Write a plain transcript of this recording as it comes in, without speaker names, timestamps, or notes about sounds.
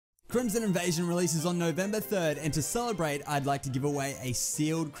Crimson Invasion releases on November 3rd, and to celebrate, I'd like to give away a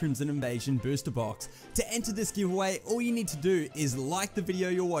sealed Crimson Invasion booster box. To enter this giveaway, all you need to do is like the video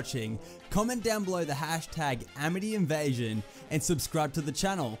you're watching, comment down below the hashtag #AmityInvasion, and subscribe to the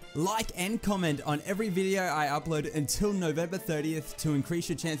channel. Like and comment on every video I upload until November 30th to increase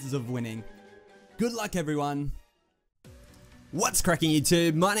your chances of winning. Good luck, everyone! What's cracking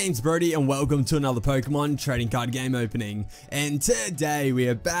YouTube? My name's Brodie and welcome to another Pokemon trading card game opening. And today we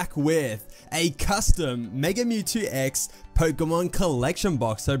are back with a custom Mega Mewtwo X Pokemon collection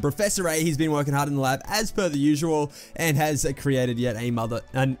box. So Brofessor Ayyy, he's been working hard in the lab as per the usual and has created yet another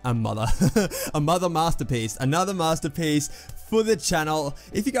masterpiece, another masterpiece for the channel.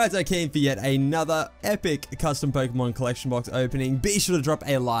 If you guys are keen for yet another epic custom Pokemon collection box opening, be sure to drop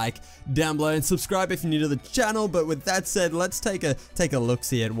a like down below and subscribe if you're new to the channel. But with that said, let's take a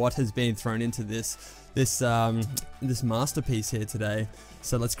look-see at what has been thrown into this masterpiece here today.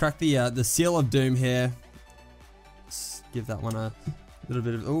 So let's crack the seal of doom here. Let's give that one a little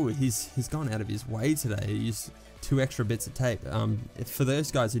bit of, oh, he's gone out of his way today. He used 2 extra bits of tape. For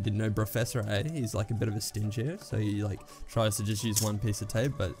those guys who didn't know, Brofessor Ayyy, he's like a bit of a stinger, so he like tries to just use 1 piece of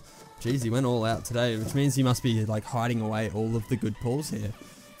tape, but geez, he went all out today, which means he must be like hiding away all of the good pulls here.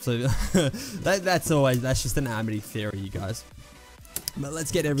 So that's just an Amity theory, you guys. But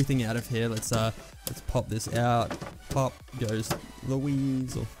let's get everything out of here. Let's pop this out. Pop goes the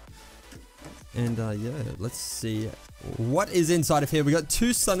weasel. And yeah, let's see what is inside of here. We got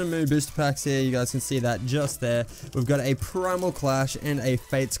 2 Sun and Moon booster packs here. You guys can see that just there. We've got a Primal Clash and a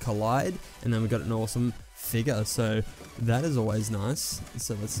Fates Collide, and then we've got an awesome figure. So that is always nice.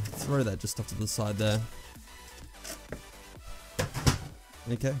 So let's throw that just off to the side there.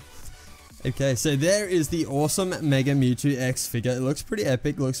 Okay, so there is the awesome Mega Mewtwo X figure. It looks pretty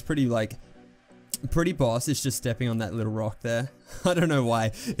epic. Looks pretty like pretty boss. It's just stepping on that little rock there. I don't know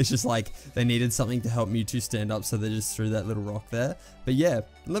why. It's just like they needed something to help Mewtwo stand up, so they just threw that little rock there. But yeah,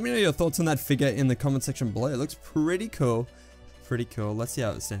 let me know your thoughts on that figure in the comment section below. It looks pretty cool. Pretty cool. Let's see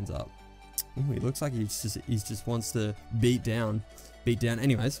how it stands up. Ooh, he looks like he just wants to beat down.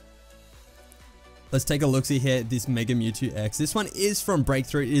 Anyways, let's take a look-see here at this Mega Mewtwo X. This one is from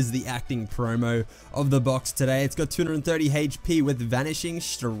Breakthrough. It is the acting promo of the box today. It's got 230 HP with Vanishing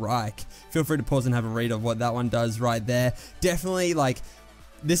Strike. Feel free to pause and have a read of what that one does right there. Definitely, like,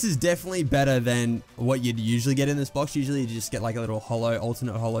 this is definitely better than what you'd usually get in this box. Usually you just get like a little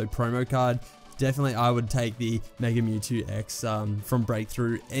alternate holo promo card. Definitely I would take the Mega Mewtwo X from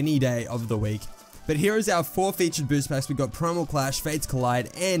Breakthrough any day of the week. But here is our 4 featured boost packs. We've got Primal Clash, Fates Collide,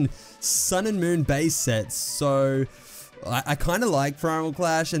 and Sun and Moon base sets. So I kind of like Primal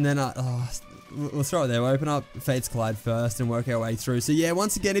Clash, and then we'll throw it there. We'll open up Fates Collide first and work our way through. So yeah,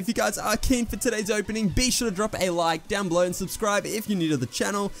 once again, if you guys are keen for today's opening, be sure to drop a like down below and subscribe if you're new to the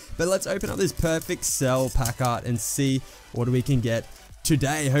channel. But let's open up this perfect cell pack art and see what we can get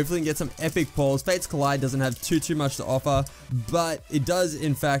today. Hopefully we can get some epic pulls. Fates Collide doesn't have too much to offer, but it does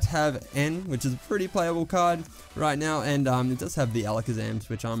in fact have N, which is a pretty playable card right now, and it does have the Alakazams,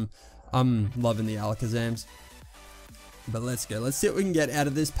 which I'm loving the Alakazams. But let's go. Let's see what we can get out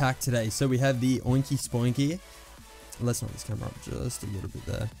of this pack today. So we have the Oinky Spoinky. Let's knock this camera up just a little bit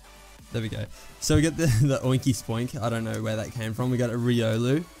there. There we go. So we got the Oinky Spoink. I don't know where that came from. We got a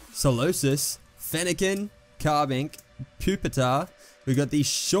Riolu, Solosis, Fennekin, Carbink, Pupitar. We got the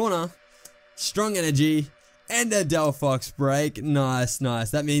Shauna, Strong Energy, and a Delphox Break. Nice.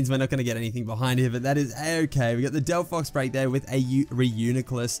 That means we're not going to get anything behind here, but that is okay. We got the Delphox Break there with a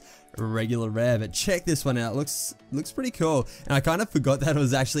Reuniclus regular rare, but check this one out. Looks pretty cool. And I kind of forgot that it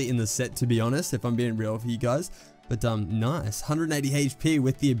was actually in the set, to be honest, if I'm being real for you guys. But nice. 180 HP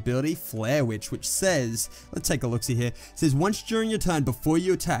with the ability Flare Witch, which says, let's take a look-see here. It says, once during your turn before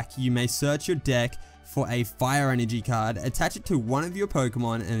you attack, you may search your deck for a fire energy card, attach it to one of your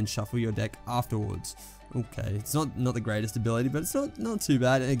Pokemon, and shuffle your deck afterwards. Okay, it's not the greatest ability, but it's not too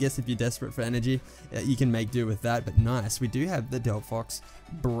bad. I guess if you're desperate for energy, you can make do with that. But nice, we do have the Delphox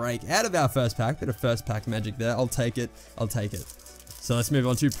Break out of our first pack. Bit of first pack magic there. I'll take it. So let's move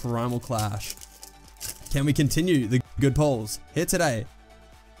on to Primal Clash. Can we continue the good polls here today?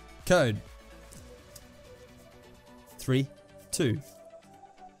 Code 3, 2.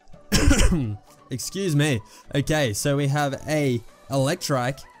 Excuse me. Okay, so we have a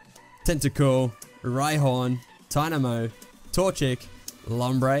Electrike, Tentacool, Rhyhorn, Tynamo, Torchic,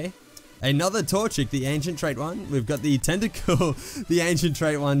 Lombre, another Torchic, the ancient trait one. We've got the Tentacool, the ancient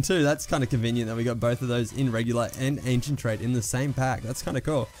trait one too. That's kind of convenient that we got both of those in regular and ancient trait in the same pack. That's kind of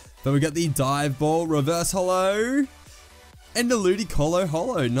cool. But we got the Dive Ball, Reverse Holo, and a Ludicolo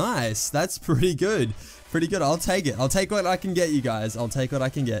Holo. Nice. That's pretty good. Pretty good. I'll take it. I'll take what I can get, you guys. I'll take what I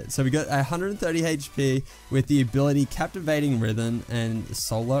can get. So we got 130 HP with the ability Captivating Rhythm and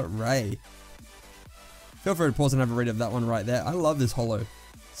Solar Ray. Feel free to pause and have a read of that one right there. I love this holo.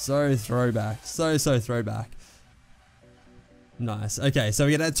 So throwback. So throwback. Nice. Okay, so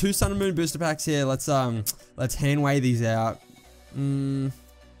we got our 2 Sun and Moon booster packs here. Let's hand weigh these out.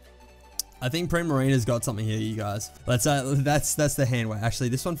 I think Primarina's got something here, you guys. That's the hand weigh. Actually,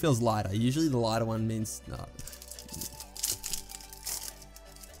 this one feels lighter. Usually the lighter one means no.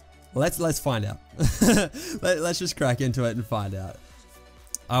 Let's find out. Let's just crack into it and find out.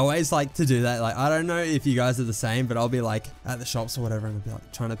 I always like to do that. Like, I don't know if you guys are the same, but I'll be like at the shops or whatever, and I'll be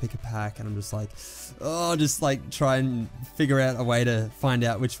like trying to pick a pack, and I'm just like, oh, just like try and figure out a way to find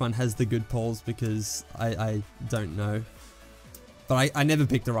out which one has the good pulls, because I don't know. But I never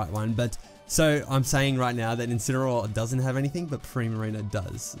picked the right one. But so I'm saying right now that Incineroar doesn't have anything, but Primarina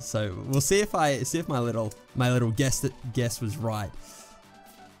does. So we'll see if my little guess was right.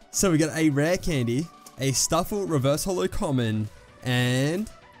 So we got a rare candy, a Stuffle reverse holo common, and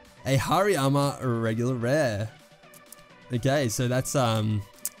a Hariyama regular rare. Okay, so that's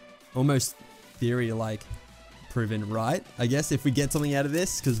almost theory like proven right, I guess, if we get something out of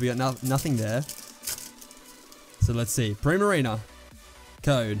this, because we got nothing there. So let's see. Primarina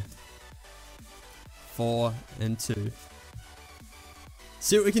code 4 and 2.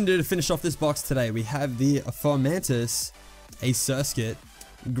 See what we can do to finish off this box today. We have the Fomantis, a Surskit,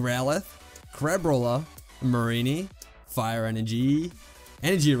 Growlithe, Crabrawler, Marini, Fire Energy,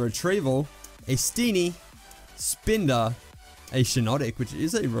 Energy Retrieval, a Steenie, Spinder, a Shiinotic, which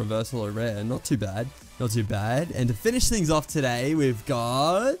is a reversal rare. Not too bad. Not too bad. And to finish things off today, we've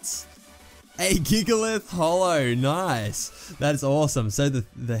got a Gigalith holo. Nice. That's awesome. So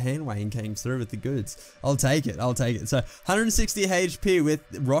the hand weighing came through with the goods. I'll take it. I'll take it. So 160 HP with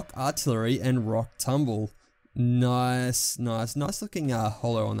Rock Artillery and Rock Tumble. Nice. Nice looking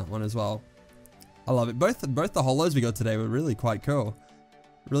holo on that one as well. I love it. Both the holos we got today were really quite cool.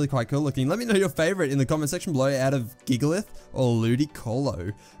 Really quite cool looking. Let me know your favorite in the comment section below out of Gigalith or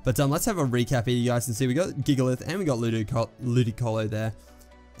Ludicolo. But let's have a recap here, you guys can see we got Gigalith and we got Ludicolo there.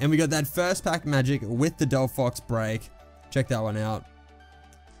 And we got that first pack magic with the Delphox break. Check that one out.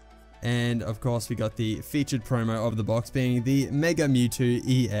 And of course we got the featured promo of the box being the Mega Mewtwo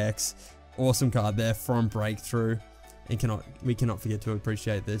EX. Awesome card there from Breakthrough. And we cannot forget to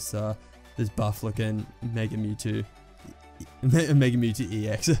appreciate this this buff looking Mega Mewtwo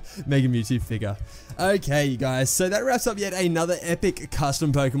EX, Mega Mewtwo figure. Okay, you guys, so that wraps up yet another epic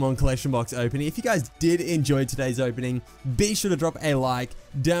custom Pokemon collection box opening. If you guys did enjoy today's opening, be sure to drop a like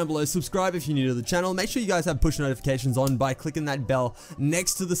down below, subscribe if you're new to the channel, make sure you guys have push notifications on by clicking that bell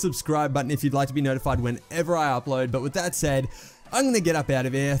next to the subscribe button if you'd like to be notified whenever I upload. But with that said, I'm gonna get up out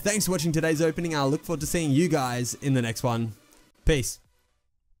of here. Thanks for watching today's opening. I'll look forward to seeing you guys in the next one. Peace.